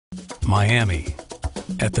Miami.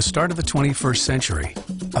 At the start of the 21st century,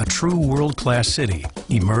 a true world-class city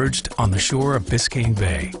emerged on the shore of Biscayne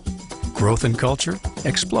Bay. Growth and culture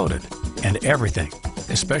exploded, and everything,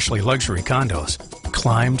 especially luxury condos,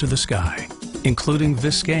 climbed to the sky, including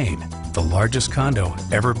Biscayne, the largest condo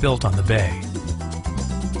ever built on the bay.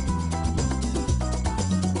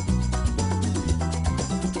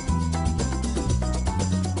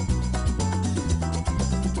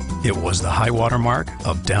 It was the high water mark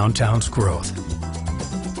of downtown's growth.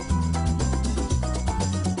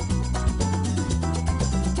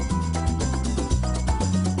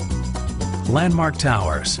 Landmark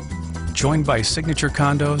Towers, joined by signature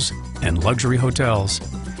condos and luxury hotels,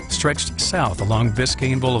 stretched south along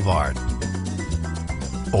Biscayne Boulevard,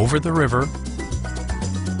 over the river,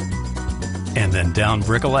 and then down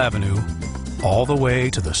Brickell Avenue, all the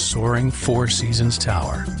way to the soaring Four Seasons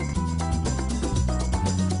Tower.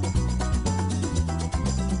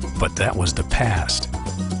 But that was the past.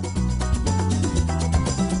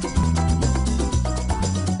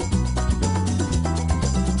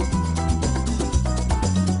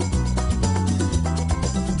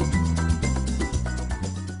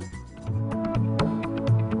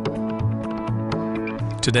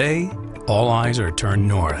 Today, all eyes are turned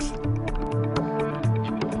north.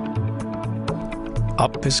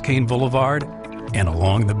 Up Biscayne Boulevard and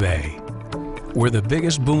along the bay, where the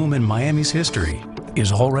biggest boom in Miami's history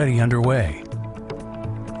is already underway.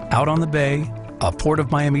 Out on the bay, a Port of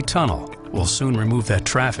Miami tunnel will soon remove that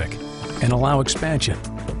traffic and allow expansion,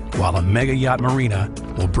 while a mega yacht marina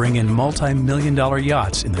will bring in multi-million-dollar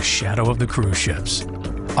yachts in the shadow of the cruise ships.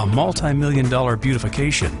 A multi-million-dollar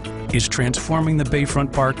beautification is transforming the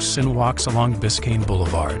bayfront parks and walks along Biscayne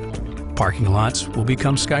Boulevard. Parking lots will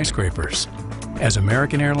become skyscrapers as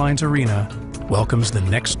American Airlines Arena welcomes the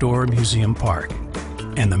next-door Museum Park.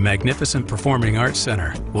 And the magnificent Performing Arts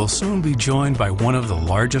Center will soon be joined by one of the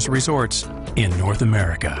largest resorts in North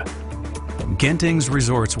America. Genting's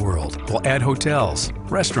Resorts World will add hotels,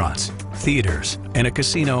 restaurants, theaters, and a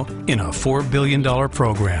casino in a $4 billion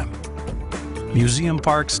program. Museum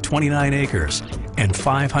Park's 29 acres and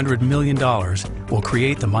 $500 million will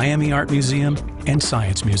create the Miami Art Museum and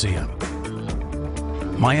Science Museum.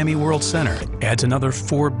 Miami World Center adds another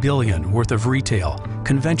 $4 billion worth of retail,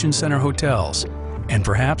 convention center hotels, and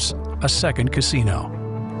perhaps a second casino.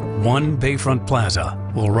 One Bayfront Plaza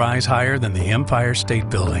will rise higher than the Empire State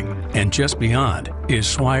Building, and just beyond is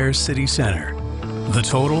Swire City Center. The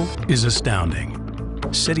total is astounding.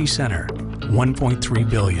 City Center, $1.3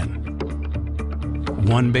 billion.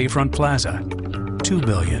 One Bayfront Plaza, $2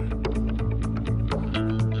 billion.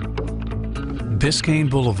 Biscayne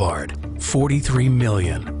Boulevard, $43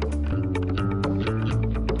 million.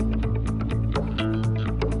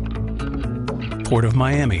 Port of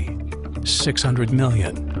Miami, $600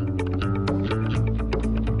 million.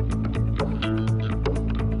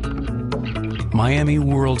 Miami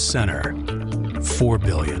World Center, $4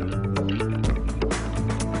 billion.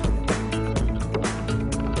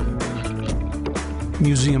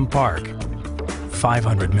 Museum Park,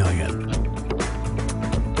 $500 million.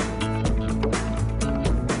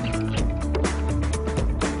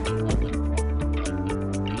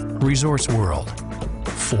 Resorts World,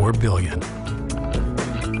 $4 billion.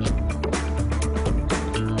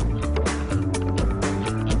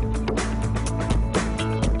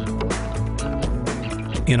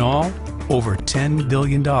 In all, over $10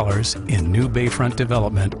 billion in new bayfront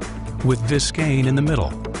development, with Biscayne in the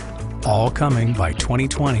middle, all coming by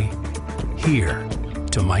 2020, here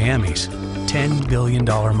to Miami's $10 billion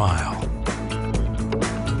mile.